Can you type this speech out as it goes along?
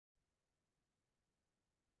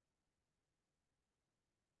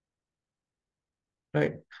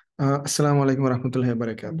Right. Assalamu alaikum warahmatullahi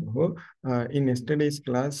wabarakatuh. In yesterday's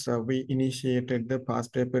class, we initiated the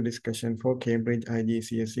past paper discussion for Cambridge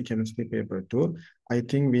IGCSE Chemistry Paper 2. I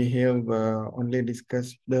think we have only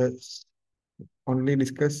discussed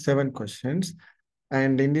 7 questions.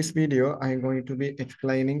 And in this video, I'm going to be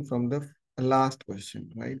explaining from the last question,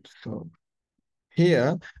 right? So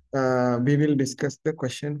here, we will discuss the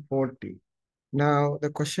question 40. Now, the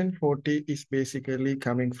question 40 is basically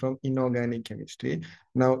coming from inorganic chemistry.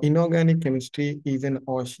 Now, inorganic chemistry is an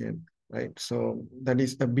ocean, right? So that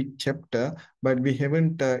is a big chapter, but we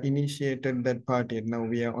haven't initiated that part yet. Now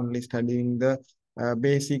we are only studying the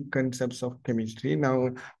basic concepts of chemistry.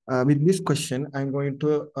 Now, with this question, I'm going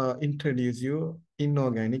to introduce you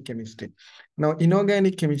inorganic chemistry. Now,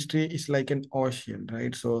 inorganic chemistry is like an ocean,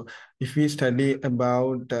 right? So if we study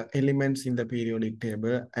about elements in the periodic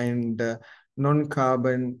table and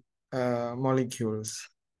non-carbon molecules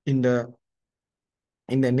in the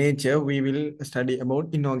nature, we will study about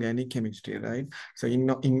inorganic chemistry, right? So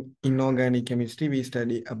in inorganic chemistry, we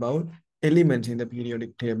study about elements in the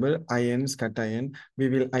periodic table, ions, cation. We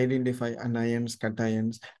will identify anions,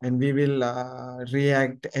 cations, and we will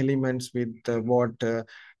react elements with water,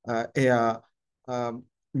 air, uh,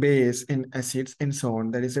 base, and acids, and so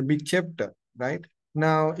on. That is a big chapter, right?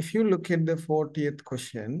 Now, if you look at the 40th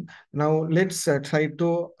question, now let's try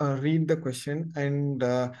to read the question, and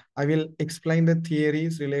I will explain the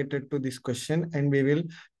theories related to this question, and we will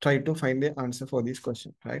try to find the answer for this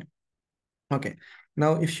question, right? Okay.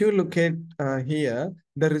 Now, if you look at here,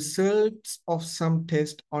 the results of some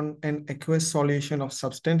test on an aqueous solution of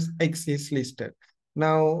substance X is listed.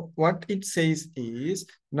 Now, what it says is,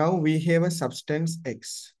 now we have a substance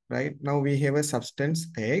X, right? Now we have a substance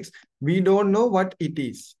X. We don't know what it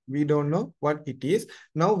is. We don't know what it is.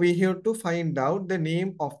 Now we have to find out the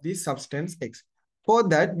name of this substance X. For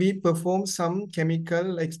that, we perform some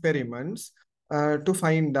chemical experiments to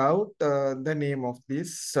find out the name of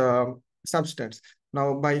this substance.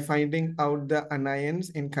 Now, by finding out the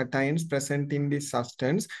anions and cations present in this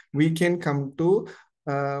substance, we can come to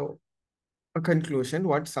a conclusion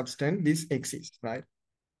what substance this exists, right?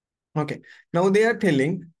 Okay. Now they are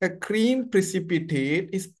telling a cream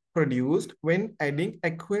precipitate is produced when adding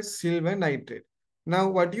aqueous silver nitrate. Now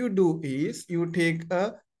what you do is you take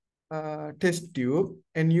a test tube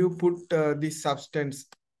and you put this substance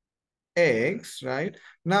X, right?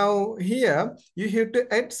 Now here you have to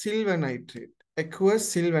add silver nitrate, aqueous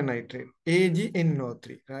silver nitrate,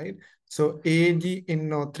 AgNO3, right? So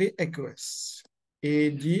AgNO3 aqueous,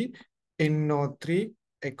 AgNO3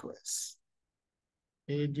 aqueous,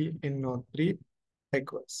 AgNO3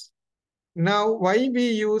 aqueous. Now, why we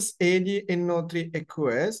use AgNO3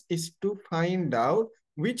 aqueous is to find out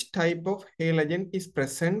which type of halogen is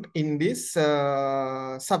present in this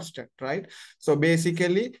substance, right? So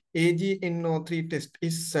basically, AgNO3 test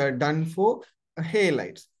is done for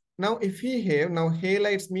halides. Now, if we have, now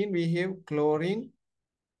halides mean we have chlorine,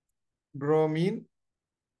 bromine,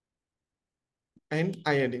 and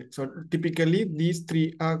iodine. So typically, these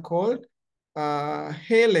three are called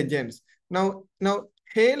halogens. Now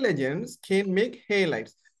halogens can make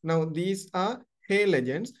halides. Now these are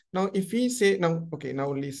halogens. Now if we say, now, okay, now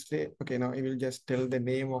let's say, okay, now I will just tell the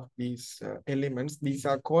name of these elements. These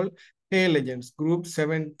are called halogens. Group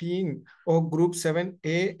 17 or group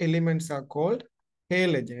 7A elements are called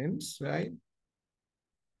halogens, right?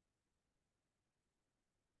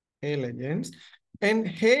 Halogens. And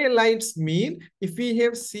halides mean if we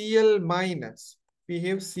have Cl minus, we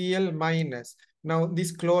have Cl minus. Now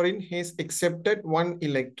this chlorine has accepted 1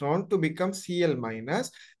 electron to become Cl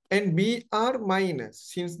minus, and Br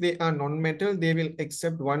minus, since they are non-metal, they will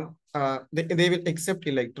accept they will accept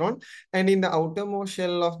electron. And in the outermost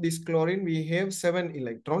shell of this chlorine, we have 7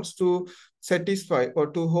 electrons. To satisfy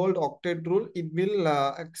or to hold octet rule, it will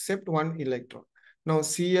accept 1 electron. Now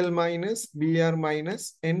Cl minus, Br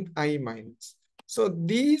minus, and I minus. So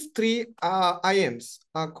these three ions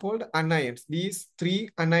are called anions. These three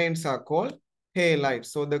anions are called halides.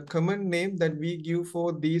 So the common name that we give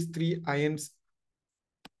for these three ions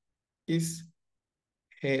is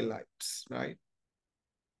halides, right?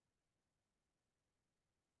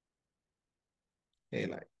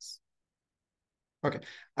 Halides. Okay,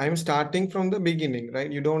 I'm starting from the beginning,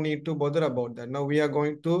 right? You don't need to bother about that. Now we are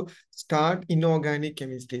going to start inorganic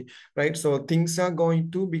chemistry, right? So things are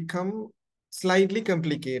going to become slightly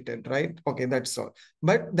complicated, right? Okay, that's all.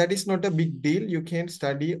 But that is not a big deal. You can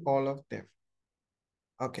study all of them.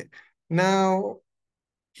 Okay, now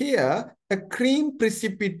here a cream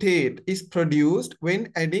precipitate is produced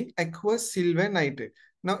when adding aqueous silver nitrate.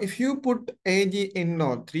 Now, if you put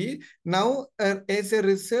AgNO3, now as a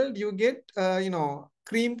result, you get,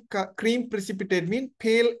 cream precipitate, mean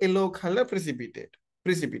pale yellow color precipitate,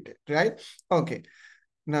 right? Okay.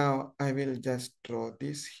 Now, I will just draw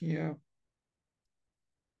this here.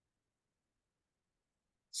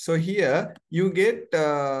 So here you get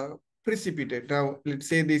precipitate. Now, let's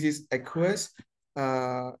say this is aqueous.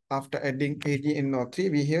 After adding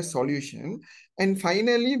AgNO3, we have solution. And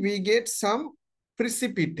finally, we get some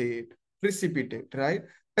precipitate, right?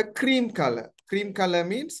 A cream color. Cream color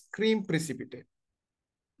means cream precipitate.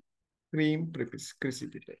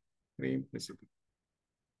 Precipitate. Cream precipitate.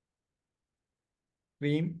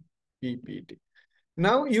 Cream PPT.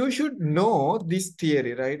 Now, you should know this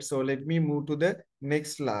theory, right? So let me move to the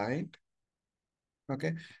next slide.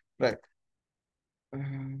 Okay, right.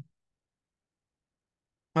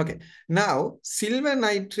 Okay, now silver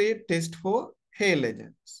nitrate test for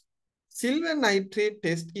halogens. Silver nitrate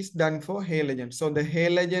test is done for halogens. So the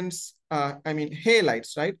halogens,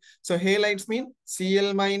 halides, right? So halides mean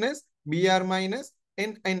Cl minus, Br minus,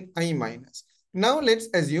 and I minus. Now let's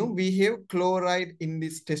assume we have chloride in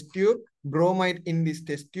this test tube, bromide in this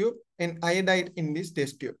test tube, and iodide in this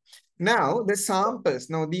test tube. Now the samples,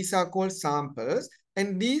 now these are called samples,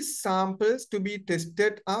 and these samples to be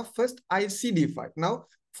tested are first ICD-5. Now,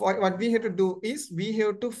 for what we have to do is we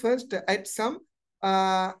have to first add some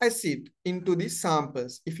acid into these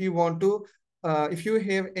samples. If you want to, if you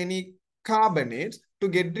have any carbonates, to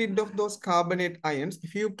get rid of those carbonate ions,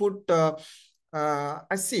 if you put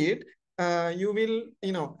acid, you will,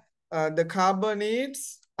 the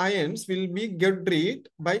carbonates ions will be get rid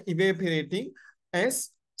by evaporating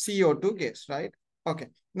as CO2 gas, right? Okay.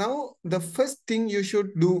 Now, the first thing you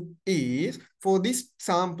should do is, for these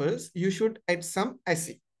samples, you should add some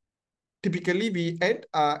acid. Typically, we add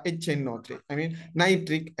HNO3,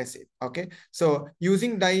 nitric acid, okay? So,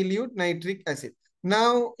 using dilute nitric acid.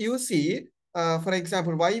 Now, you see, for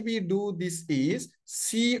example, why we do this is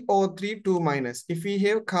CO3 2 minus. If we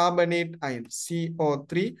have carbonate ion,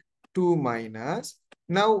 CO3 2 minus.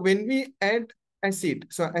 Now, when we add acid,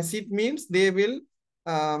 so acid means they will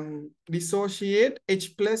dissociate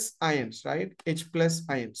H plus ions, right? H plus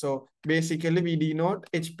ion. So basically we denote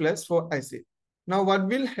H plus for acid. Now what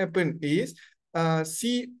will happen is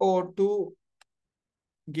CO2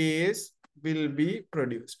 gas will be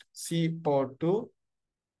produced. CO2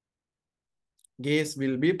 gas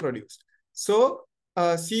will be produced. So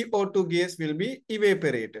CO2 gas will be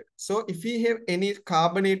evaporated. So if we have any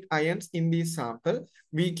carbonate ions in this sample,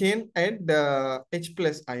 we can add the H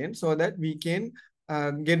plus ion so that we can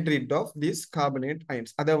get rid of these carbonate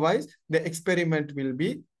ions. Otherwise, the experiment will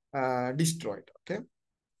be destroyed. Okay,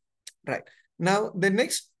 right. Now, the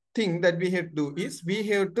next thing that we have to do is we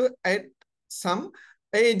have to add some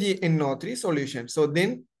AgNO3 solution. So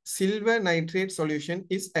then silver nitrate solution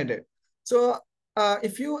is added. So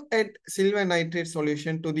if you add silver nitrate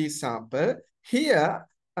solution to the sample, here,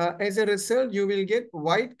 as a result, you will get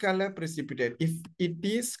white color precipitate. If it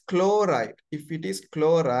is chloride,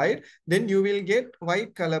 then you will get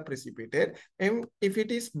white color precipitate. And if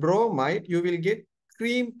it is bromide, you will get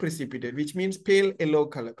cream precipitate, which means pale yellow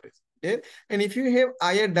color precipitate. And if you have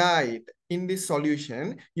iodide in this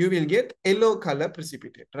solution, you will get yellow color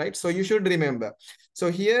precipitate, right? So you should remember. So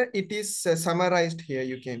here it is summarized here,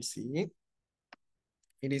 you can see.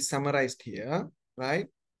 It is summarized here, right?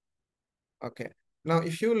 Okay. Now,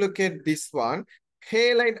 if you look at this one,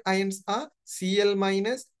 halide ions are Cl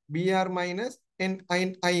minus, Br minus, and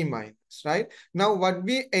I minus, right? Now, what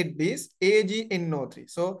we add is AgNO3.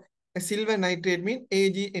 So, a silver nitrate means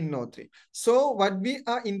AgNO3. So, what we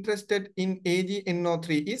are interested in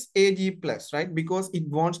AgNO3 is Ag plus, right? Because it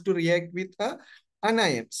wants to react with a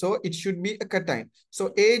anion. So it should be a cation.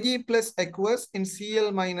 So Ag plus aqueous and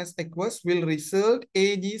Cl minus aqueous will result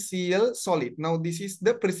AgCl solid. Now this is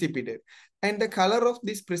the precipitate. And the color of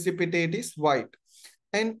this precipitate is white.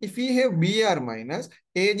 And if we have Br minus,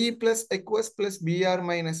 Ag plus aqueous plus Br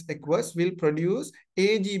minus aqueous will produce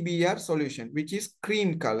AgBr solution, which is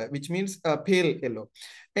cream color, which means pale yellow.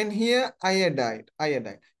 And here iodide.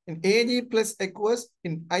 And Ag plus aqueous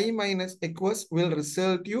in I minus aqueous will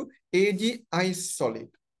result you Ag solid,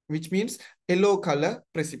 which means yellow color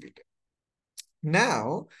precipitate.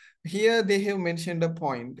 Now, here they have mentioned a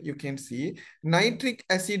point. You can see nitric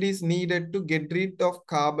acid is needed to get rid of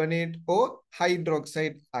carbonate or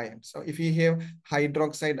hydroxide ion. So if you have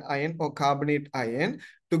hydroxide ion or carbonate ion,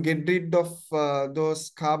 to get rid of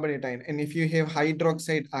those carbonate ion, and if you have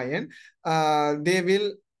hydroxide ion, they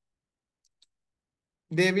will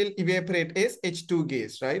evaporate as H2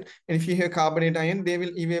 gas, right? And if you have carbonate ion, they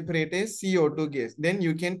will evaporate as CO2 gas. Then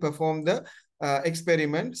you can perform the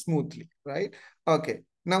experiment smoothly, right? Okay.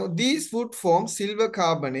 Now, these would form silver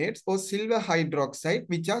carbonates or silver hydroxide,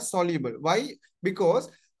 which are soluble. Why?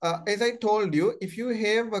 Because, as I told you, if you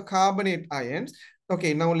have a carbonate ions,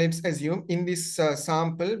 okay, now let's assume in this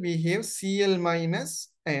sample, we have Cl minus,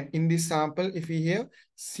 and in this sample, if we have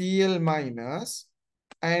Cl minus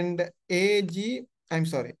and Ag, I'm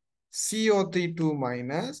sorry, CO3 2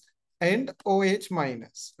 minus and OH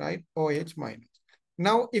minus, right? OH minus.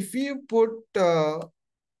 Now, if you put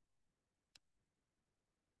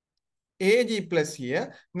Ag plus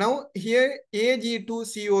here, now here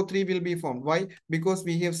Ag2CO3 will be formed. Why? Because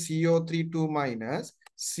we have CO3 2 minus,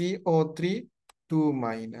 CO3 2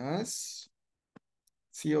 minus,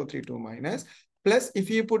 CO3 2 minus, plus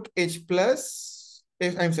if you put H plus,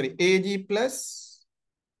 I'm sorry, Ag plus,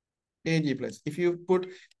 Ag plus. If you put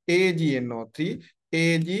AgNO3,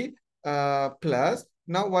 Ag plus,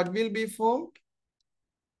 now what will be formed?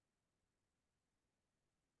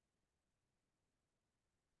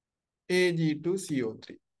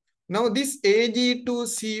 Ag2CO3. Now this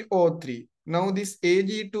Ag2CO3, now this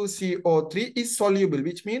Ag2CO3 is soluble,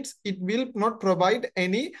 which means it will not provide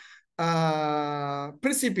any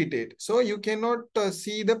precipitate. So you cannot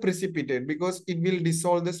see the precipitate because it will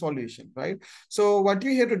dissolve the solution, right? So what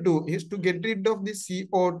you have to do is to get rid of the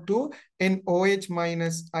CO2 and OH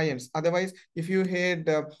minus ions. Otherwise, if you had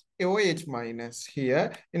OH minus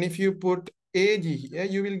here, and if you put Ag here,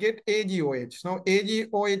 you will get AgOH. Now,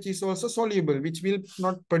 AgOH is also soluble, which will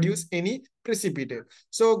not produce any precipitate.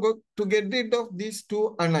 So, to get rid of these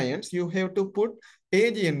two anions, you have to put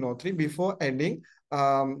AgNO3 before adding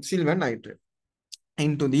silver nitrate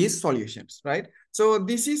into these solutions, right? So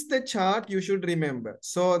this is the chart you should remember.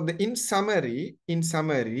 So in summary,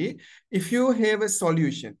 if you have a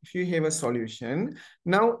solution,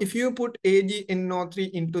 now if you put AgNO3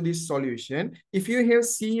 into this solution, if you have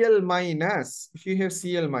Cl minus,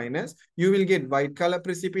 you will get white color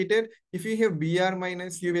precipitate. If you have Br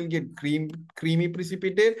minus, you will get creamy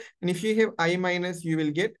precipitate. And if you have I minus, you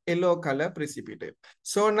will get yellow color precipitate.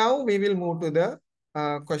 So now we will move to the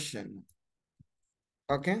question.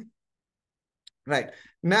 Okay. Right.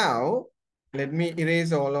 Now, let me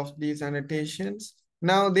erase all of these annotations.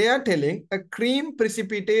 Now, they are telling a cream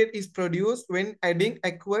precipitate is produced when adding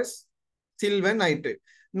aqueous silver nitrate.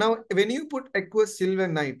 Now, when you put aqueous silver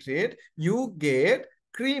nitrate, you get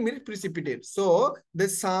creamy precipitate. So, the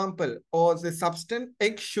sample or the substance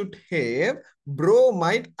X should have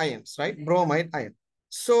bromide ions, right? Bromide ion.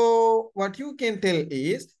 So, what you can tell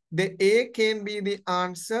is the A can be the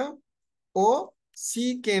answer or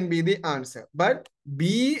C can be the answer. But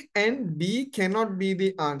B and D cannot be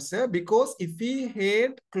the answer because if we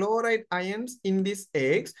had chloride ions in this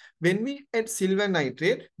X, when we add silver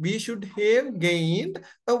nitrate, we should have gained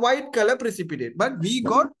a white color precipitate. But we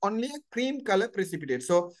got only a cream color precipitate.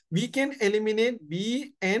 So we can eliminate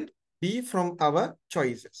B and D from our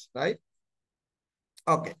choices, right?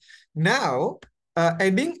 Okay. Now,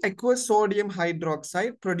 adding aqueous sodium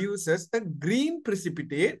hydroxide produces a green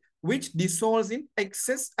precipitate which dissolves in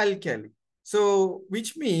excess alkali. So,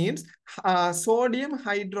 which means sodium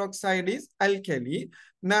hydroxide is alkali.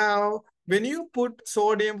 Now, when you put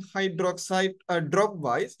sodium hydroxide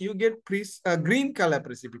dropwise, you get green color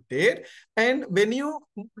precipitate. And when you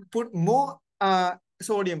put more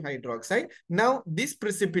sodium hydroxide, now this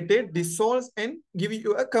precipitate dissolves and give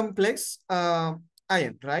you a complex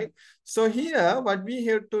ion, right? So here, what we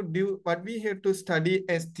have to do, what we have to study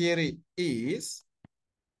as theory is,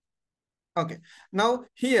 okay, now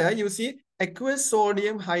here you see aqueous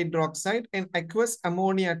sodium hydroxide and aqueous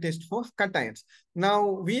ammonia test for cations. Now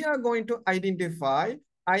we are going to identify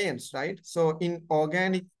ions, right? So in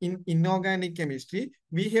inorganic chemistry,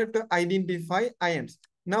 we have to identify ions.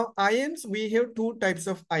 Now ions, we have two types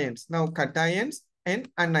of ions. Now cations and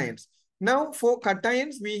anions. Now, for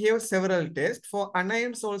cations, we have several tests. For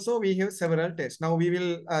anions also, we have several tests. Now, we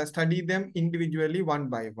will study them individually one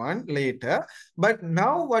by one later. But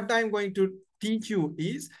now what I'm going to teach you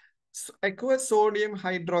is aqueous sodium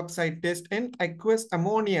hydroxide test and aqueous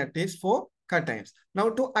ammonia test for cations.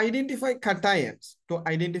 Now, to identify cations,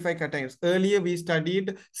 earlier we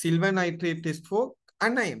studied silver nitrate test for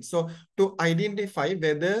anions. So, to identify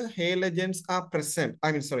whether halogens are present,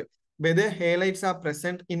 whether halides are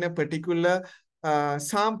present in a particular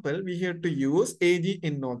sample, we have to use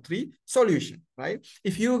AgNO3 solution, right?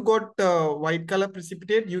 If you got white color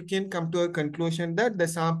precipitate, you can come to a conclusion that the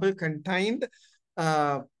sample contained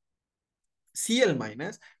Cl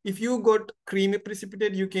minus. If you got creamy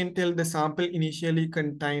precipitate, you can tell the sample initially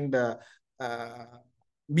contained Br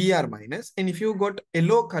minus. And if you got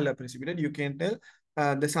yellow color precipitate, you can tell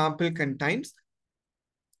the sample contains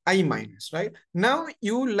I minus, right? Now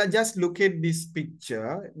you just look at this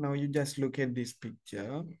picture. Now you just look at this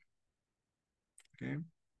picture. Okay.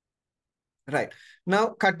 Right.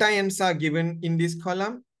 Now, cations are given in this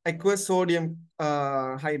column. Aqueous sodium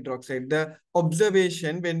hydroxide. The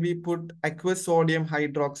observation when we put aqueous sodium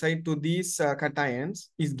hydroxide to these cations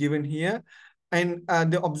is given here. And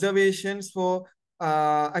the observations for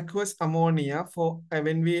aqueous ammonia for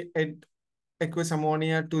when we add aqueous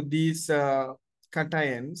ammonia to these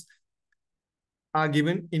cations are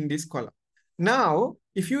given in this column. Now,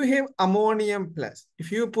 if you have ammonium plus,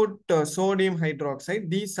 if you put sodium hydroxide,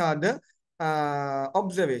 these are the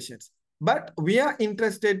observations. But we are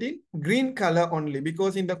interested in green color only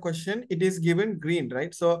because in the question it is given green,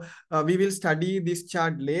 right? So we will study this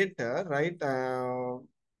chart later, right?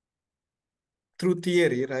 Through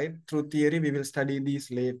theory, right? Through theory, we will study these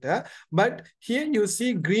later. But here you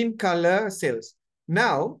see green color cells.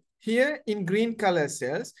 Now, here in green color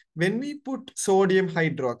cells, when we put sodium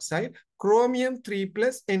hydroxide, chromium 3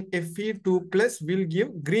 plus and Fe2 plus will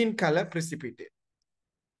give green color precipitate.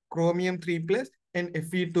 Chromium 3 plus and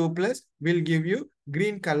Fe2 plus will give you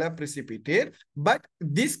green color precipitate. But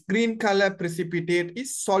this green color precipitate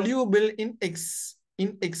is soluble in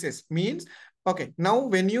excess. Means, okay, now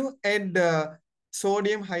when you add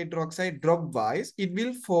sodium hydroxide dropwise, it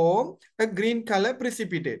will form a green color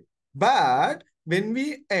precipitate. But when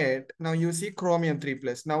we add, now you see chromium 3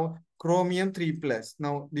 plus. Now chromium 3 plus.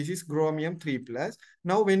 Now this is chromium 3 plus.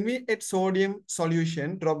 Now when we add sodium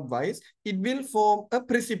solution dropwise, it will form a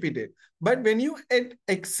precipitate. But when you add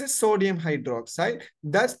excess sodium hydroxide,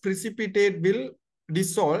 that precipitate will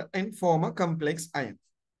dissolve and form a complex ion.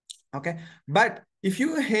 Okay. But if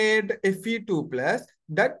you had Fe2 plus,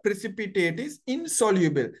 that precipitate is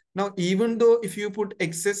insoluble. Now, even though if you put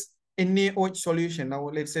excess NaOH solution, now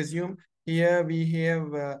let's assume here we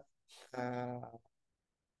have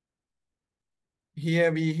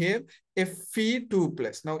Fe2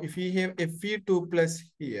 plus. Now, if we have Fe2 plus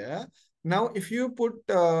here, now if you put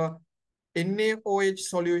NaOH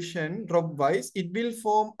solution dropwise, it will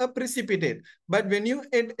form a precipitate. But when you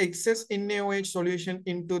add excess NaOH solution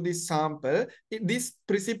into this sample, this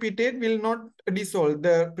precipitate will not dissolve.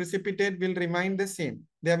 The precipitate will remain the same.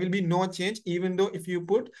 There will be no change even though if you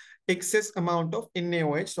put excess amount of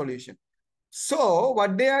NaOH solution. So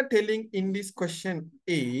what they are telling in this question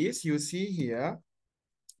is, you see here,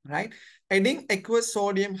 right? Adding aqueous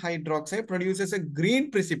sodium hydroxide produces a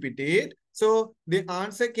green precipitate. So the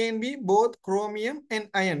answer can be both chromium and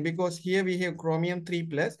iron because here we have chromium 3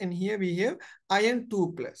 plus and here we have iron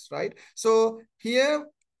 2 plus, right? So here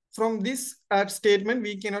from this statement,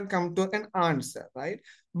 we cannot come to an answer, right?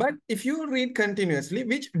 But if you read continuously,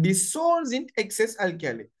 which dissolves in excess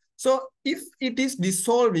alkali. So if it is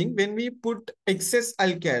dissolving when we put excess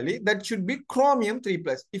alkali, that should be chromium 3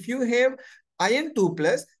 plus. If you have iron 2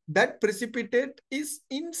 plus, that precipitate is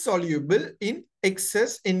insoluble in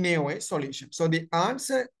excess NaOH solution. So the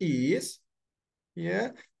answer is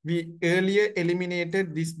here, we earlier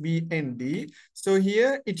eliminated this B and D. So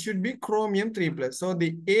here it should be chromium 3 plus. So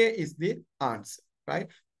the A is the answer, right?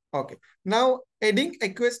 Okay. Now adding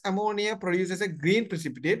aqueous ammonia produces a green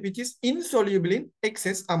precipitate which is insoluble in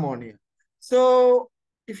excess ammonia. So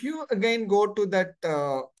if you again go to that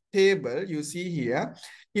table, you see here,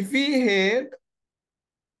 if we had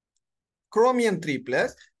chromium 3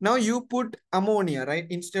 plus. Now you put ammonia, right?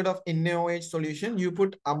 Instead of NaOH solution, you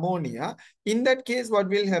put ammonia. In that case, what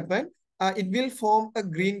will happen? It will form a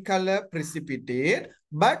green color precipitate,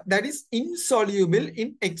 but that is insoluble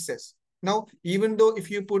in excess. Now, even though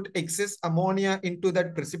if you put excess ammonia into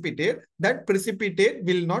that precipitate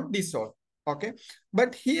will not dissolve. Okay.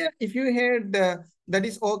 But here, if you had, that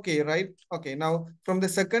is okay, right? Okay. Now, from the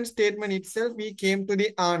second statement itself, we came to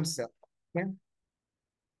the answer. Okay.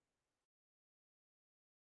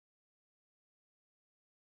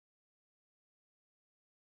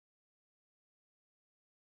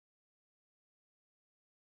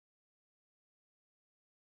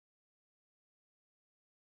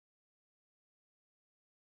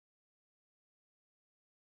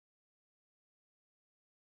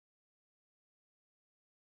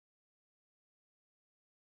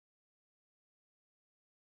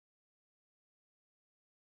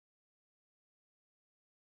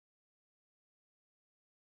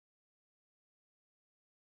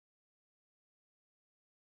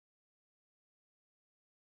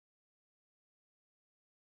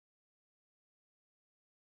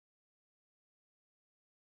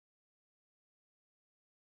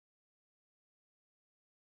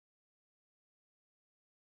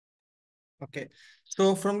 Okay,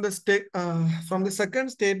 so from the second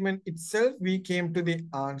statement itself, we came to the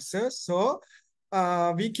answer. So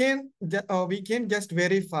we can just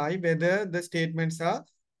verify whether the statements are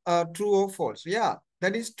true or false. Yeah,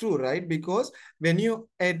 that is true, right? Because when you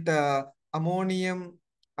add ammonia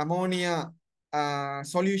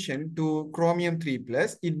solution to chromium 3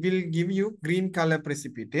 plus, it will give you green color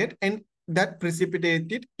precipitate, and that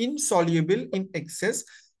precipitated insoluble in excess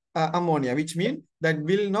ammonia, which means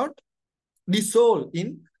dissolve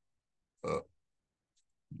in uh,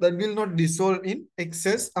 that will not dissolve in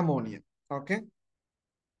excess ammonia. Okay,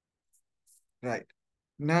 right.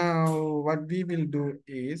 Now, what we will do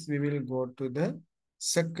is we will go to the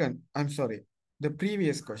the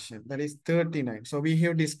previous question, that is 39. So we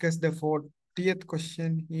have discussed the 40th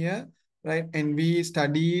question here, right? And we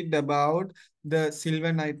studied about the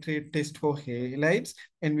silver nitrate test for halides,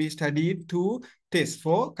 and we studied two tests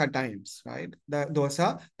for cations, right? Those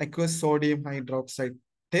are aqueous sodium hydroxide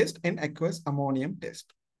test and aqueous ammonium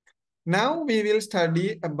test. Now we will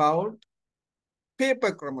study about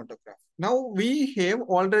paper chromatography. Now we have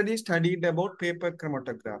already studied about paper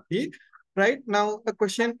chromatography, right? Now the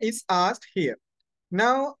question is asked here.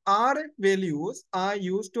 Now RF values are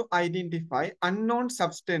used to identify unknown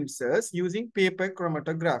substances using paper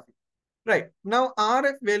chromatography. Right. Now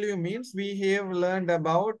RF value means we have learned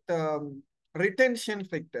about retention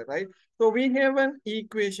factor, right? So we have an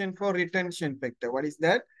equation for retention factor. What is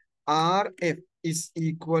that? RF is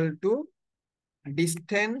equal to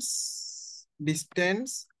distance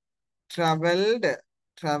traveled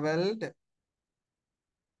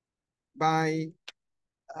by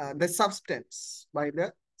the substance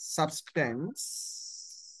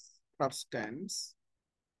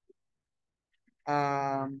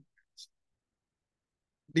um,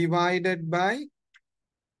 divided by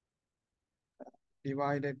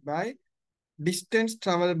distance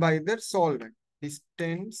traveled by the solvent.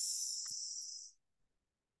 Distance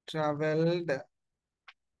traveled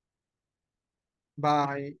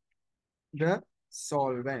by the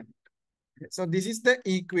solvent. So this is the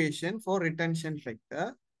equation for retention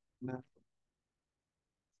factor.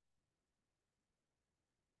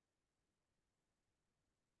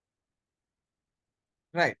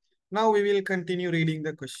 Right. Now we will continue reading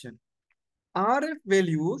the question. RF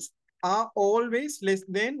values are always less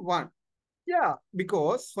than 1. Yeah,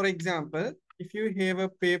 because for example, if you have a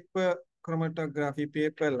paper chromatography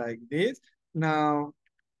paper like this, now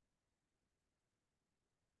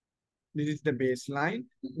this is the baseline.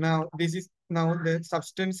 Now the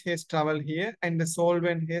substance has traveled here and the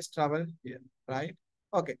solvent has traveled here, right?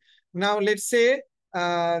 Okay. Now let's say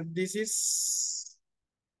this is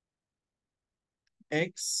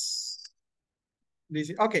X. This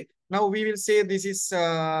is okay. Now we will say this is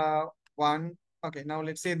one. Okay. Now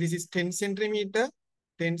let's say this is 10 centimeter,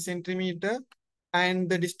 10 centimeter, and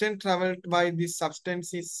the distance traveled by this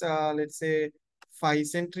substance is let's say 5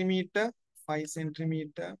 centimeter, 5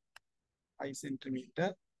 centimeter, 5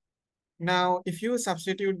 centimeter. Now, if you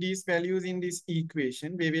substitute these values in this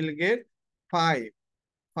equation, we will get 5.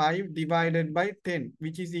 5 divided by 10,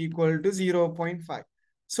 which is equal to 0.5.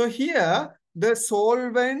 So here, the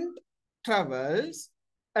solvent travels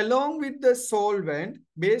along with the solvent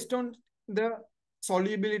based on the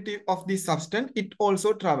solubility of the substance, it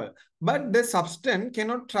also travels. But the substance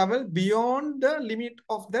cannot travel beyond the limit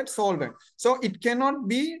of that solvent. So it cannot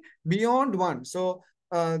be beyond 1. So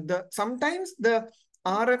sometimes the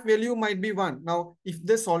RF value might be 1. Now, if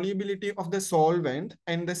the solubility of the solvent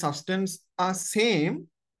and the substance are same,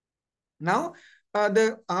 now,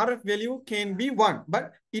 the RF value can be 1,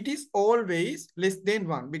 but it is always less than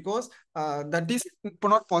 1 because that is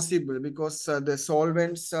not possible because the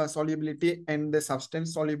solvent's solubility and the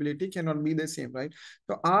substance solubility cannot be the same, right?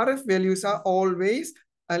 So, RF values are always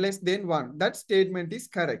less than 1. That statement is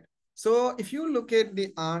correct. So, if you look at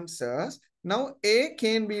the answers, now A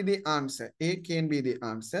can be the answer. A can be the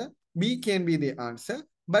answer. B can be the answer.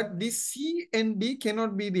 But the C and D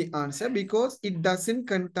cannot be the answer because it doesn't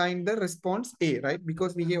contain the response A, right?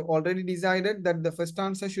 Because we have already decided that the first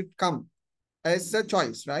answer should come as a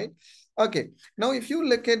choice, right? Okay. Now, if you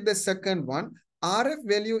look at the second one, RF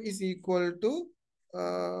value is equal to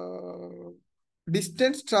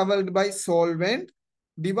distance traveled by solvent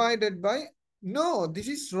divided by, no, this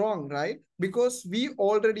is wrong, right? Because we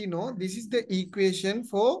already know this is the equation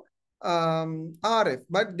for RF,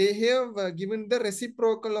 but they have given the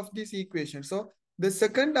reciprocal of this equation. So the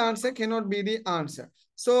second answer cannot be the answer.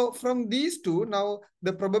 So from these two, now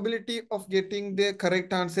the probability of getting the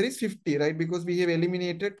correct answer is 50, right? Because we have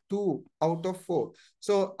eliminated 2 out of 4.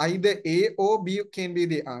 So either A or B can be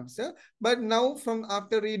the answer. But now from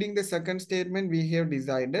after reading the second statement, we have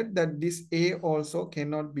decided that this A also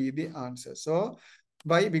cannot be the answer. So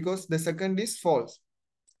why? Because the second is false.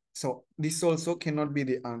 So this also cannot be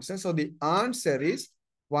the answer. So the answer is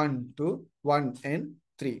 1, 2, 1 and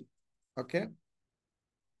 3. Okay.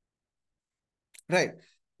 Right.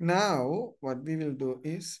 Now, what we will do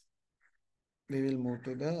is we will move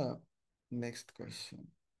to the next question.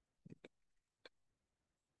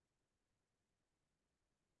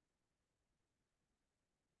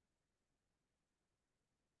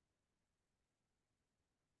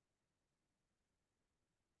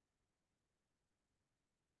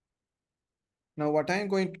 Now, what I am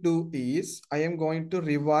going to do is I am going to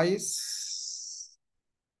revise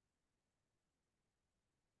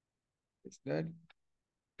that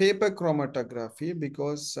paper chromatography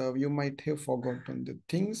because you might have forgotten the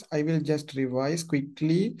things. I will just revise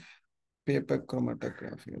quickly paper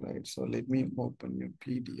chromatography, right? So let me open your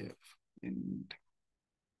PDF and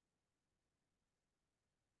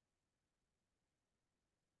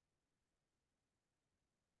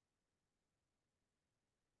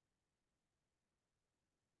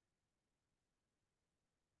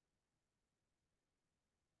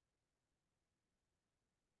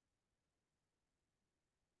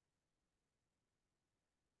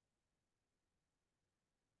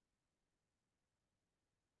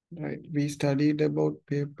right. We studied about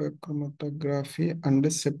paper chromatography and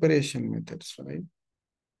the separation methods, right?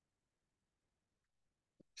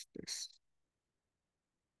 This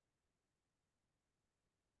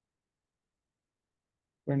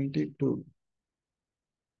 22.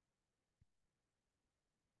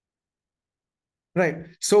 Right.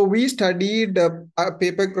 So we studied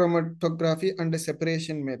paper chromatography and the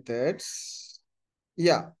separation methods.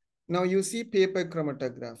 Yeah. Now you see paper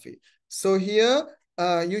chromatography. So here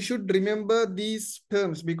you should remember these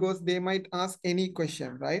terms because they might ask any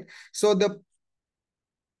question, right? So the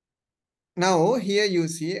now here you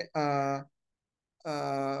see uh,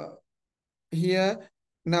 here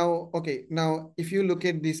now, okay, now if you look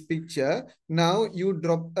at this picture, now you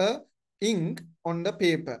drop a ink on the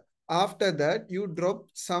paper. After that you drop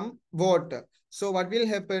some water. So what will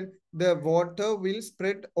happen, the water will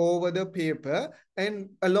spread over the paper, and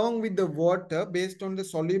along with the water, based on the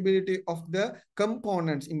solubility of the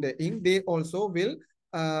components in the ink, they also will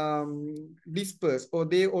disperse, or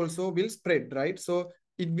they also will spread, right? So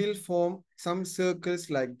it will form some circles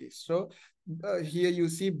like this. So here you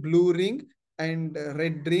see blue ring and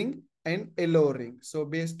red ring and yellow ring. So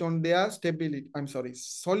based on their stability, I'm sorry,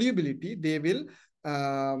 solubility, they will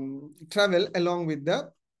travel along with the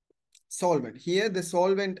solvent. Here the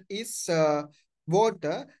solvent is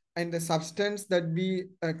water, and the substance that we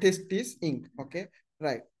test is ink. Okay,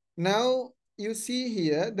 right. Now you see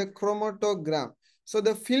here the chromatogram. So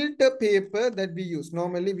the filter paper that we use,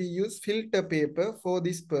 normally we use filter paper for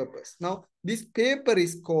this purpose. Now this paper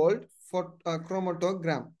is called for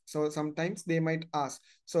chromatogram. So sometimes they might ask,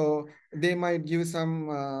 so they might give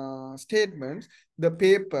some statements. The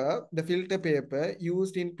paper, the filter paper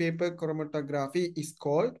used in paper chromatography is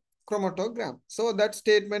called chromatogram. So that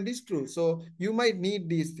statement is true. So you might need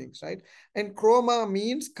these things, right? And chroma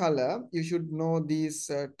means color. You should know these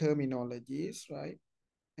terminologies, right?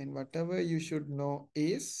 And whatever you should know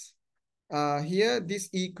is here, this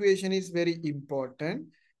equation is very important.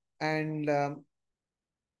 And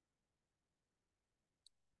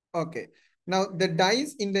okay. Now, the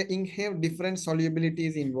dyes in the ink have different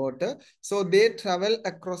solubilities in water. So they travel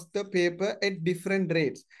across the paper at different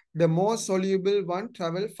rates. The more soluble one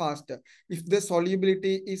travel faster. If the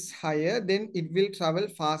solubility is higher, then it will travel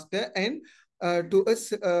faster and to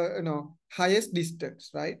a highest distance,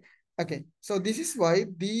 right? Okay. So this is why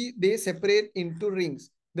they separate into rings.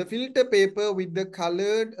 The filter paper with the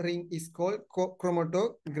colored ring is called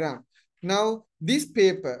chromatogram. Now, this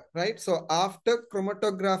paper, right? So after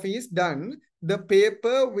chromatography is done, the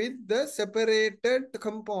paper with the separated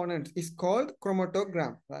components is called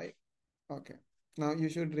chromatogram, right? Okay. Now you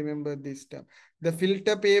should remember this term. The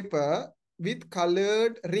filter paper with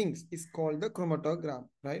colored rings is called the chromatogram,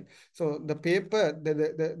 right? So the paper,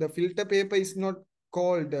 the filter paper is not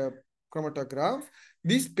called chromatograph.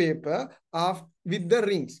 This paper with the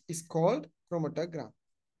rings is called chromatogram.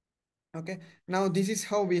 Okay, now this is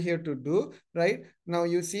how we have to do, right? Now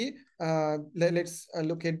you see, let's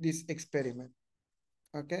look at this experiment.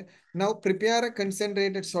 Okay, now prepare a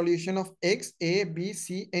concentrated solution of X, A, B,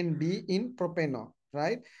 C, and D in propanol,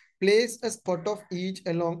 right? Place a spot of each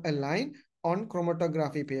along a line on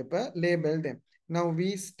chromatography paper, label them. Now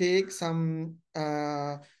we take some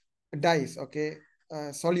dyes, okay,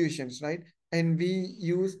 solutions, right? And we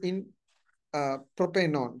use in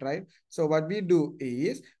propanol, right? So what we do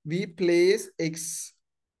is we place X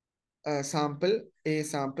sample, A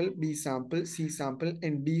sample, B sample, C sample,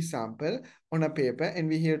 and D sample on a paper, and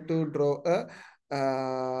we here to draw a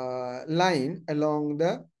line along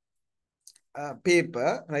the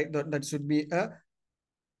paper, right? That should be a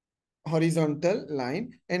horizontal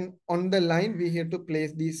line, and on the line we have to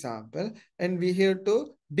place the sample, and we have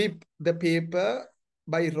to dip the paper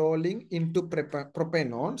by rolling into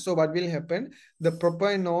propanol. So what will happen? The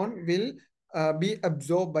propanol will be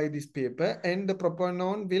absorbed by this paper, and the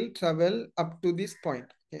propanol will travel up to this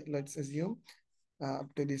point. Okay, let's assume up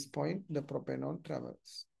to this point the propanol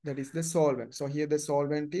travels. That is the solvent. So here the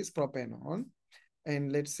solvent is propanol,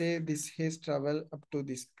 and let's say this has traveled up to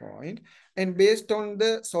this point, and based on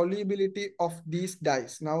the solubility of these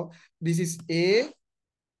dyes, now this is A,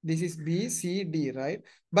 this is B, C, D, right?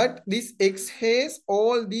 But this X has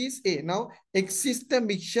all these A. Now X is the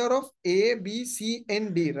mixture of A, B, C,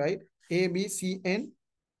 and D, right? A, B, C, and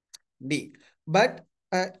D. But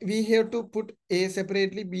we have to put A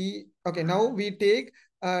separately, B. Okay, now we take,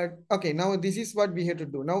 okay, now this is what we have to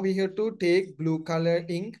do. Now we have to take blue color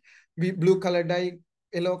ink, blue color dye,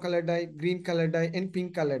 yellow color dye, green color dye, and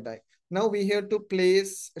pink color dye. Now we have to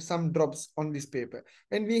place some drops on this paper,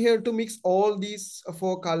 and we have to mix all these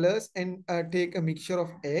four colors and take a mixture of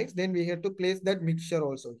X. Then we have to place that mixture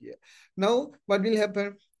also here. Now what will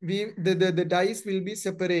happen? The dyes will be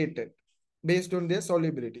separated based on their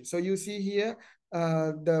solubility. So you see here,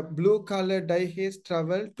 the blue color dye has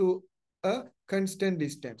traveled to a constant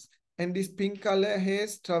distance, and this pink color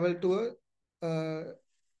has traveled to a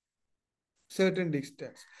certain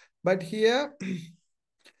distance. But here,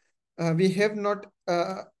 we have not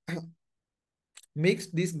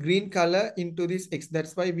mixed this green color into this X.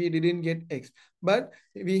 That's why we didn't get X. But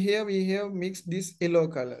we have mixed this yellow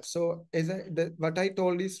color. So as what I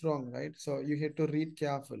told is wrong, right? So you have to read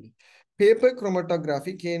carefully. Paper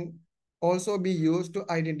chromatography can also be used to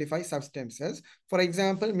identify substances. For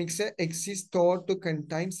example, mixer X is thought to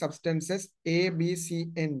contain substances A, B, C,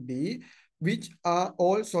 and D, which are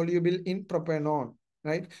all soluble in propanol,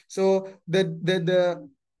 right? So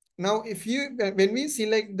now if you, when we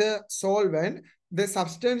select the solvent, the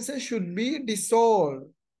substances should be dissolved,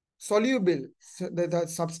 soluble. So the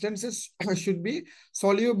substances should be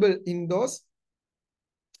soluble in those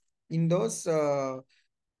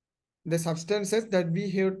the substances that we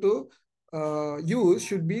have to use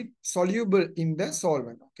should be soluble in the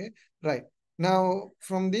solvent. Okay, right. Now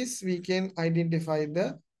from this we can identify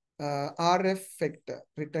the RF factor,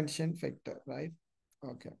 retention factor, right?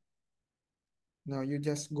 Okay. Now you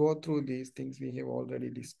just go through these things we have already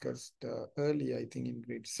discussed earlier, I think in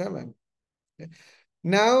grade 7. Okay.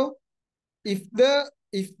 Now, if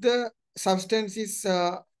the substance is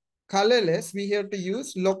colorless, we have to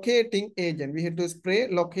use locating agent. We have to spray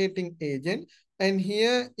locating agent. And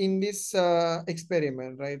here in this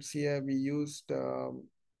experiment, right, here we used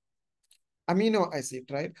amino acid,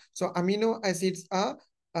 right? So amino acids are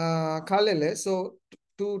colorless. So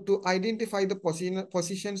to identify the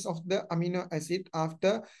positions of the amino acid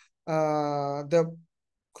after the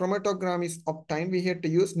chromatogram is obtained, we have to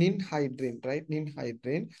use ninhydrin, right?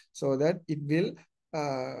 Ninhydrin, so that it will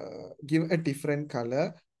give a different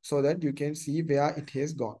color so that you can see where it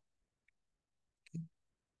has gone.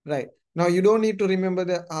 Right. Now you don't need to remember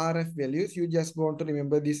the RF values. You just want to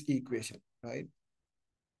remember this equation, right?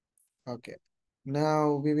 Okay.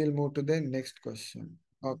 Now we will move to the next question.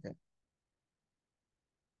 Okay.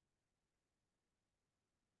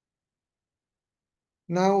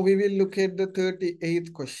 Now we will look at the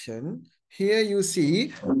 38th question. Here you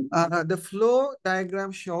see the flow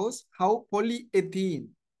diagram shows how polyethylene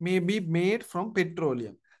may be made from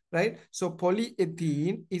petroleum, right? So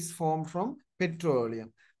polyethylene is formed from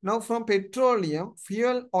petroleum. Now from petroleum,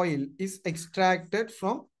 fuel oil is extracted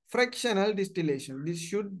from fractional distillation. This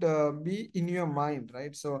should be in your mind,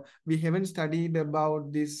 right? So we haven't studied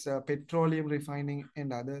about this petroleum refining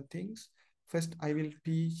and other things. First, I will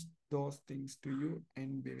teach those things to you,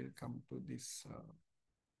 and we will come to this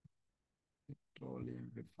petroleum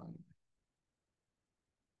refining.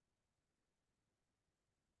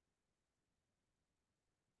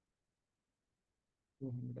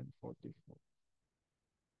 $244.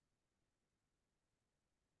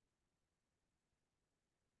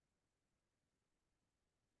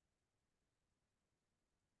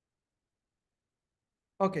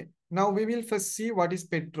 Okay, now we will first see what is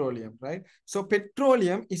petroleum, right? So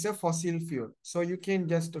petroleum is a fossil fuel. So you can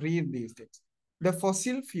just read these things. The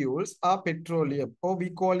fossil fuels are petroleum, or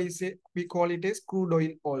we call it as crude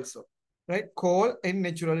oil also, right? Coal and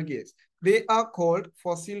natural gas. They are called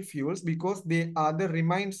fossil fuels because they are the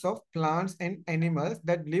remains of plants and animals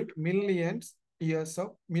that lived millions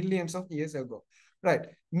of years ago. Right.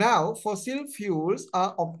 Now, fossil fuels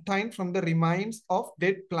are obtained from the remains of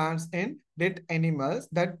dead plants and dead animals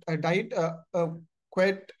that died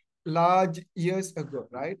quite large years ago,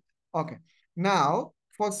 right? Okay. Now,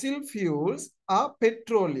 fossil fuels are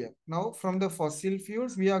petroleum. Now, from the fossil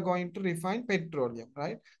fuels, we are going to refine petroleum,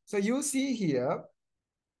 right? So you see here,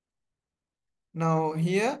 now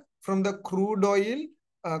here from the crude oil,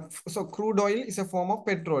 so crude oil is a form of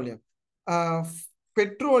petroleum.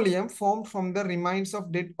 Petroleum formed from the remains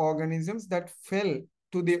of dead organisms that fell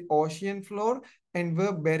to the ocean floor and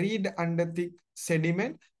were buried under thick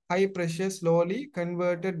sediment. High pressure slowly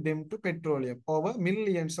converted them to petroleum over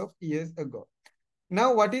millions of years ago.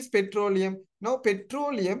 Now, what is petroleum? Now,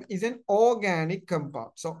 petroleum is an organic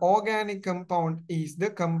compound. So, organic compound is the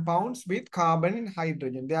compounds with carbon and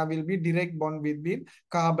hydrogen. There will be direct bond between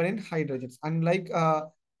carbon and hydrogen. Unlike,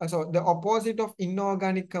 so the opposite of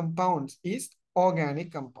inorganic compounds is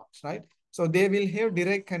organic compounds, right? So, they will have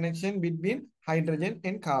direct connection between hydrogen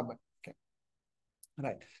and carbon. Okay.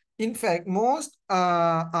 Right. In fact, most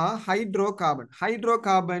are hydrocarbon.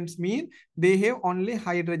 Hydrocarbons mean they have only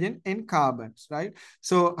hydrogen and carbons, right?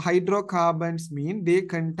 So hydrocarbons mean they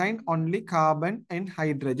contain only carbon and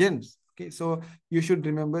hydrogens. Okay, so you should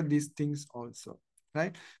remember these things also,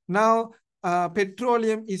 right? Now,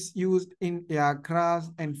 petroleum is used in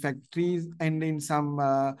aircrafts and factories and in some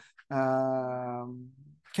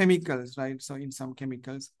chemicals, right? So in some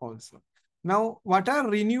chemicals also. Now, what are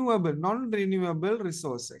renewable, non-renewable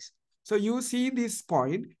resources? So you see this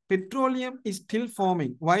point, petroleum is still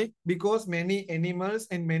forming. Why? Because many animals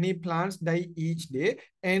and many plants die each day.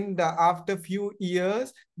 And after few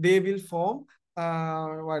years, they will form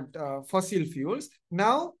fossil fuels.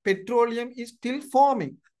 Now, petroleum is still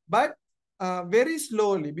forming, but very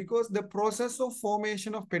slowly, because the process of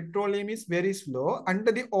formation of petroleum is very slow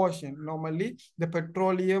under the ocean. Normally, the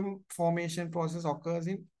petroleum formation process occurs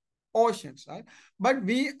in oceans, right? But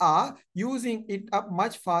we are using it up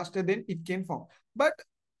much faster than it can form. But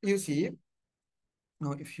you see,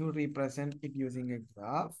 now if you represent it using a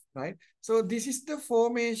graph, right? So this is the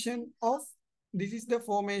formation of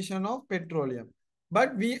petroleum.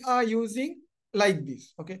 But we are using like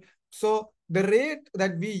this, okay? So the rate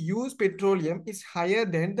that we use petroleum is higher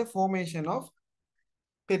than the formation of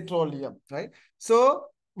petroleum, right? So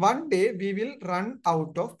one day we will run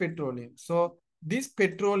out of petroleum. So this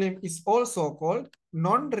petroleum is also called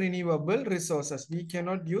non-renewable resources. We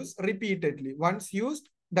cannot use repeatedly. Once used,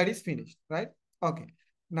 that is finished, right? Okay.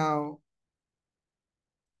 Now,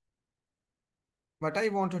 what I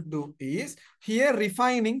want to do is here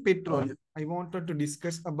refining petroleum. I wanted to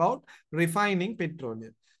discuss about refining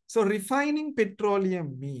petroleum. So refining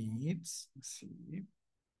petroleum means, let's see,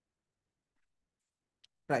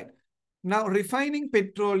 right. Now, refining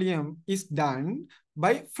petroleum is done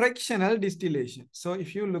by fractional distillation. So,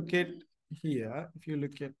 if you look at here,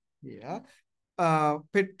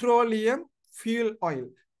 petroleum fuel oil.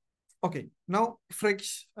 Okay, now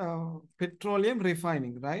petroleum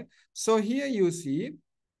refining, right? So, here you see,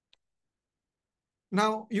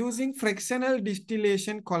 now using fractional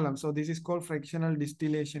distillation column. So this is called fractional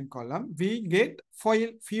distillation column. We get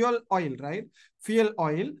fuel oil, right? Fuel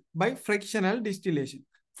oil by fractional distillation.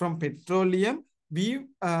 From petroleum, we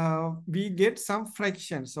get some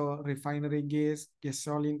fraction. So refinery gas,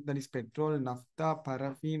 gasoline, that is petrol, naphtha,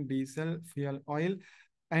 paraffin, diesel, fuel oil,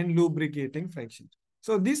 and lubricating fraction.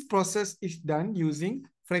 So this process is done using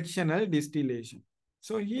fractional distillation.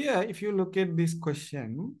 So here, if you look at this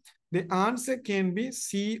question, the answer can be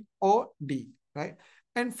COD, right?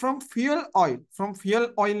 And from fuel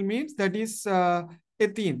oil means that is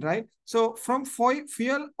ethene, right? So from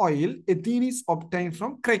fuel oil, ethene is obtained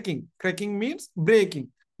from cracking. Cracking means breaking.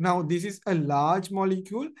 Now, this is a large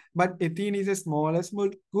molecule, but ethene is a smallest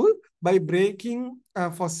molecule. By breaking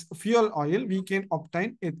for fuel oil, we can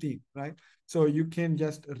obtain ethene, right? So you can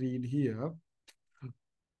just read here.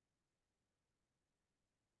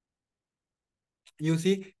 You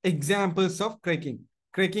see examples of cracking.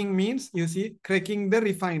 Cracking means, you see, cracking the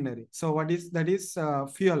refinery. So what is that is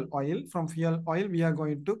fuel oil. From fuel oil, we are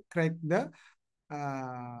going to crack the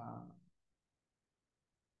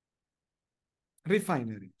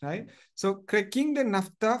refinery, right? So cracking the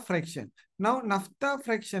naphtha fraction. Now naphtha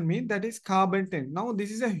fraction means that is carbon 10. Now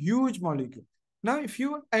this is a huge molecule. Now if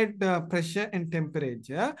you add the pressure and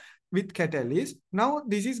temperature with catalyst, now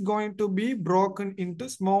this is going to be broken into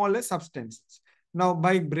smaller substances. Now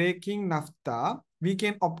by breaking naphtha, we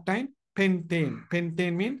can obtain pentane.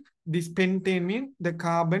 Pentane means the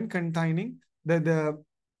carbon containing the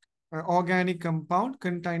organic compound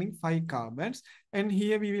containing 5 carbons, and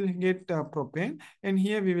here we will get propane, and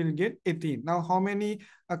here we will get ethene. Now how many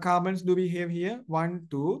carbons do we have here? 1,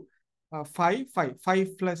 2, 5, 5.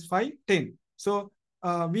 5 plus 5, 10. So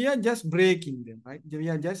we are just breaking them, right? We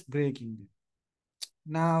are just breaking them.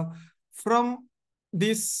 Now from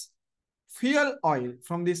this fuel oil,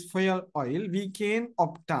 we can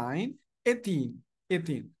obtain ethene.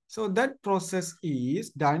 So that process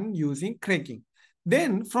is done using cracking.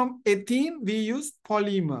 Then from ethene, we use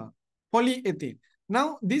polyethylene.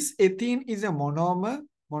 Now this ethene is a monomer.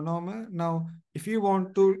 Now, if you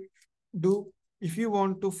want to do, if you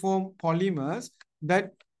want to form polymers,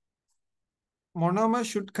 that monomer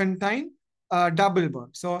should contain a double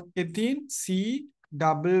bond. So ethene C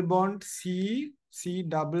double bond C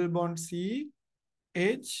double bond C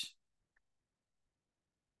H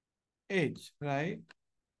H, right?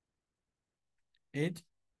 H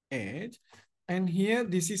H, and here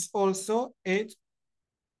this is also H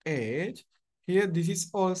H. Here this is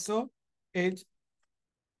also H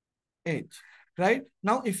H, right?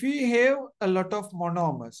 Now, if we have a lot of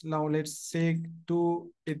monomers, now let's say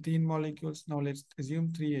 2 ethene molecules. Now let's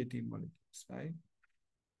assume 3 ethene molecules, right?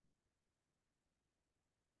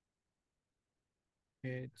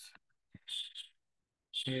 H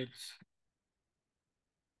H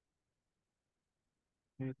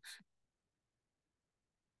H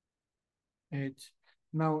H.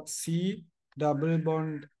 Now C double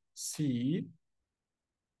bond C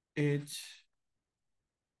H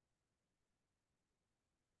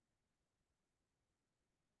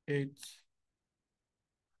H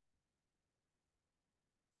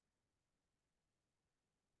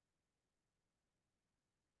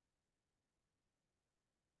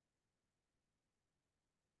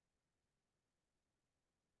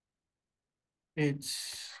H.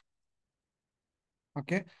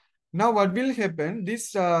 Okay. Now what will happen?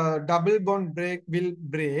 This double bond will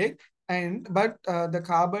break, and but the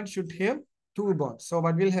carbon should have 2 bonds. So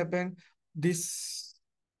what will happen? This,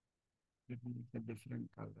 let me make a different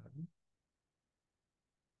color.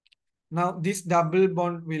 Now this double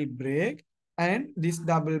bond will break, and this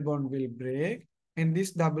double bond will break, and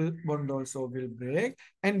this double bond also will break,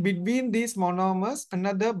 and between these monomers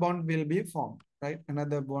another bond will be formed, right?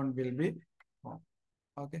 Another bond will be formed.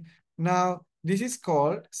 Okay. Now this is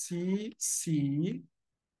called CCH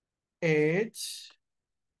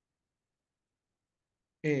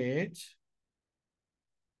H.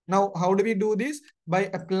 Now how do we do this?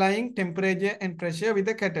 By applying temperature and pressure with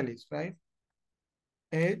the catalyst, right?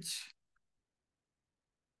 H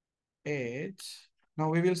H. Now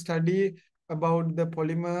we will study about the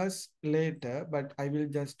polymers later, but I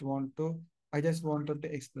just wanted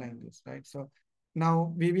to explain this, right? So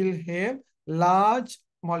now we will have large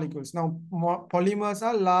molecules. Now polymers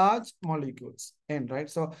are large molecules, and right?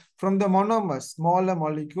 So from the monomers, smaller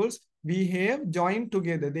molecules, we have joined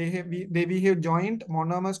together. We have joined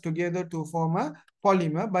monomers together to form a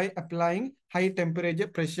polymer by applying high temperature,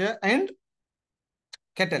 pressure, and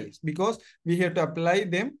catalyst, because we have to apply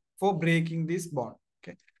them for breaking this bond.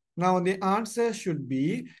 Okay. Now the answer should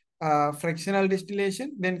be fractional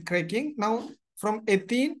distillation, then cracking. Now from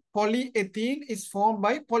ethene, polyethylene is formed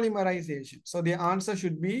by polymerization. So the answer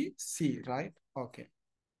should be C, right? Okay.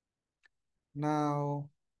 Now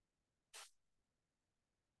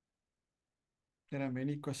there are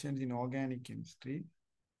many questions in organic chemistry.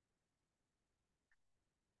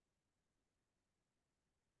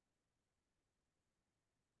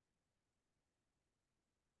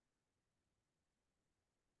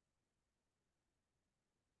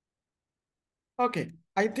 Okay,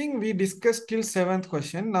 I think we discussed till 7th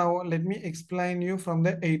question. Now let me explain you from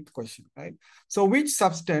the 8th question, right? So which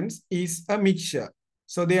substance is a mixture?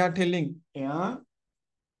 So they are telling air,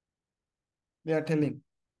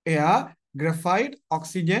 graphite,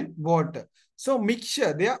 oxygen, water. So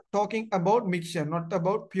mixture, they are talking about mixture, not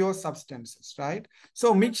about pure substances, right?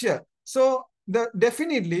 So mixture. So the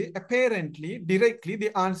definitely, apparently, directly,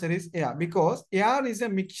 the answer is air, because air is a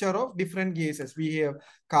mixture of different gases. We have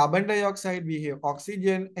carbon dioxide, we have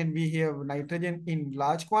oxygen, and we have nitrogen in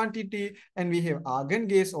large quantity, and we have argon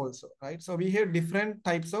gas also, right? So we have different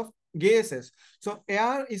types of gases. So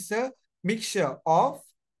air is a mixture of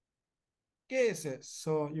gases.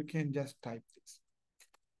 So you can just type this.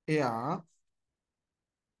 Air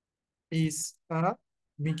is a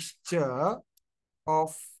mixture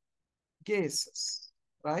of gases,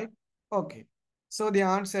 right? Okay. So the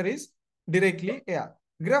answer is directly air.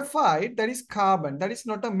 Graphite, that is carbon. That is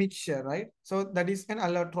not a mixture, right? So that is an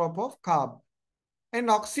allotrope of carbon. And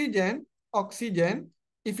oxygen,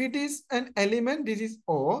 if it is an element, this is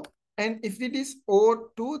O. And if it is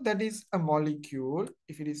O2, that is a molecule.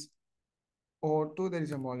 If it is O2, there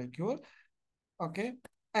is a molecule. Okay.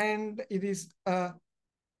 And it is a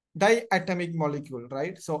diatomic molecule,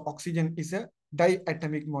 right? So oxygen is a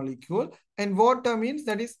diatomic molecule. And water means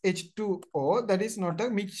that is H2O. That is not a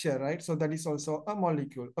mixture, right? So that is also a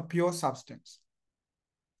molecule, a pure substance.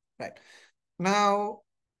 Right. Now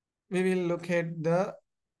we will look at the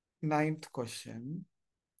ninth question.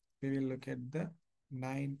 We will look at the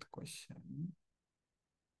ninth question.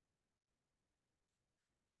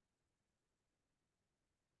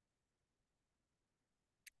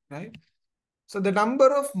 Right. So the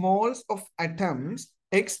number of moles of atoms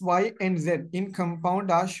X, Y, and Z in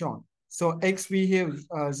compound are shown. So X we have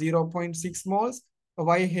 0.6 moles,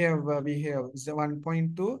 Y have we have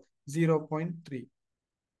 1.2, 0.3.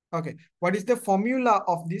 Okay, what is the formula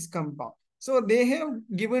of this compound? So they have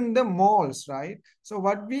given the moles, right? So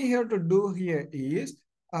what we have to do here is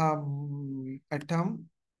atom.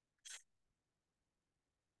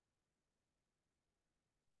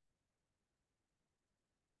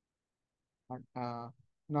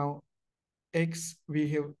 Now X we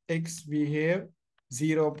have 0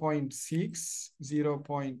 0.6, 0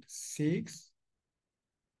 0.6.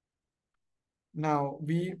 Now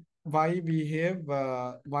Y we have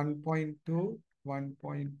 1.2,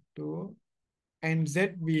 1.2, and Z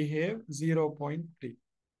we have 0 0.3,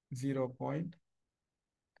 0 0.3.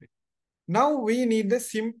 Now we need the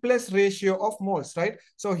simplest ratio of moles, right?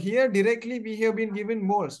 So here directly we have been given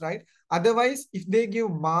moles, right? Otherwise, if they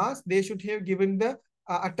give mass, they should have given the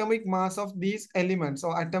atomic mass of these elements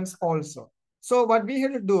or atoms also. So what we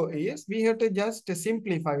have to do is we have to just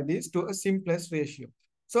simplify this to a simplest ratio.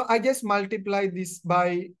 So I just multiply this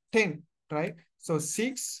by 10, right? So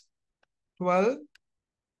 6, 12,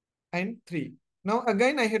 and 3. Now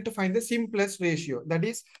again, I have to find the simplest ratio. That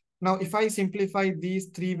is, now if I simplify these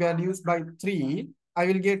three values by 3, I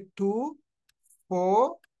will get 2,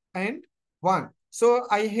 4, and 1. So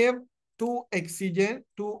I have 2 oxygen,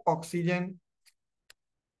 2x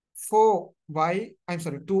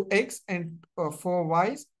and 4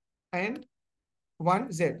 y's and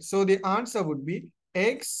 1 z. So the answer would be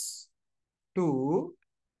x, 2,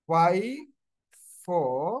 y,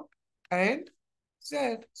 4, and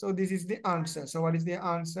z. So this is the answer. So what is the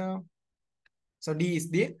answer? So D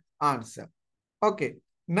is the answer. Okay.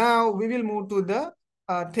 Now we will move to the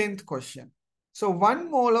 10th question. So 1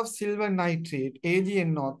 mole of silver nitrate,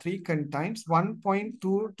 AgNO3, contains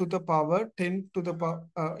 1.2 to the power 10 to the power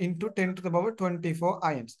into 10 to the power 24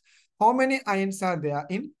 ions. How many ions are there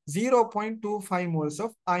in 0.25 moles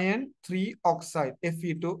of iron 3 oxide,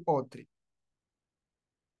 Fe2O3?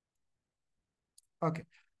 Okay.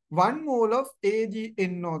 1 mole of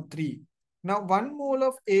AgNO3. Now, 1 mole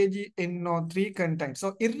of AgNO3 contains.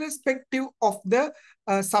 So, irrespective of the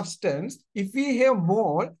substance, if we have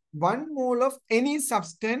mole, 1 mole of any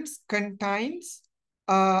substance contains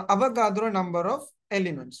Avogadro number of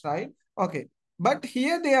elements, right? Okay. But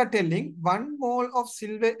here they are telling 1 mole of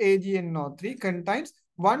silver AgNO3 contains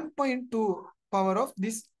 1.2 power of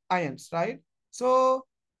these ions, right? So,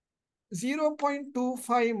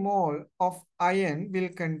 0.25 mole of iron will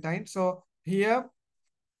contain. So here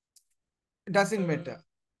doesn't matter.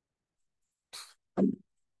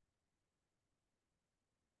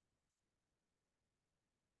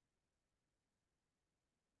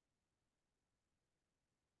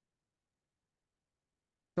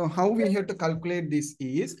 So how we have to calculate this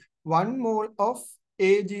is 1 mole of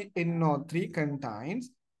AgNO3 contains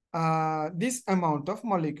this amount of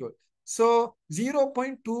molecule. So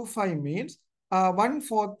 0.25 means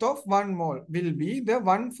 1/4 of 1 mole will be the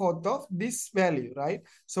 1/4 of this value, right?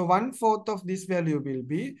 So 1/4 of this value will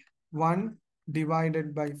be 1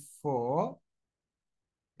 divided by 4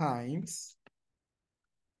 times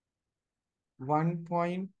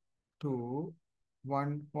 1.2,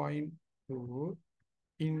 1.2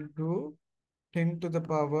 into 10 to the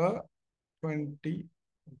power 20,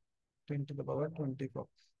 10 to the power 24.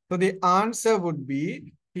 So the answer would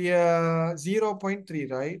be here 0.3,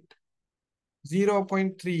 right?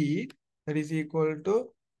 0.3, that is equal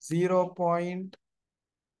to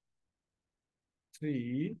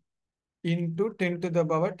 0.3 into 10 to the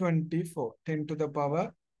power 24. 10 to the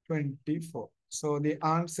power 24. So the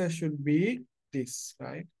answer should be this,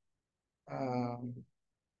 right?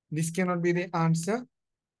 This cannot be the answer.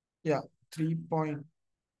 Yeah, 3 point.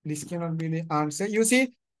 This cannot be the answer. You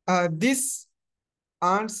see, this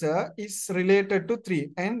answer is related to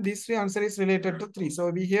 3 and this answer is related to 3.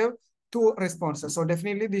 So we have 2 responses. So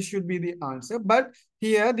definitely this should be the answer. But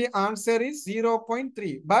here the answer is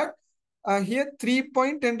 0.3. But here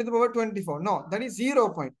 3.10 to the power 24. No, that is 0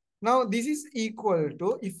 point. Now this is equal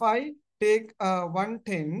to, if I take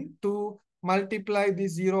 110 to multiply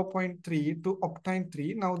this 0.3 to octane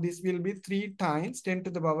 3. Now this will be 3 times 10 to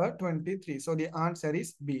the power 23. So the answer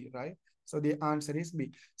is B, right? So the answer is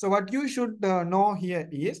B. So what you should know here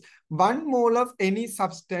is 1 mole of any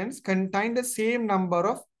substance contain the same number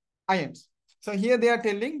of ions. So here they are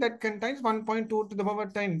telling that contains 1.2 to the power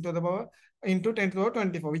 10 to the power into 10 to the power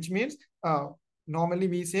 24, which means normally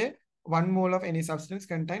we say 1 mole of any substance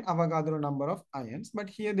contain Avogadro number of ions. But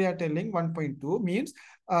here they are telling 1.2 means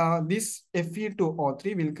this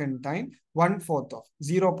Fe2O3 will contain 1/4 of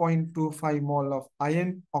 0.25 mole of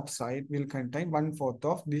iron oxide will contain 1/4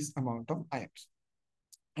 of this amount of ions.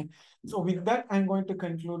 So with that, I'm going to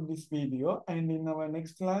conclude this video. And in our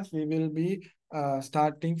next class, we will be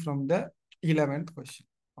starting from the 11th question.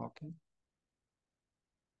 Okay.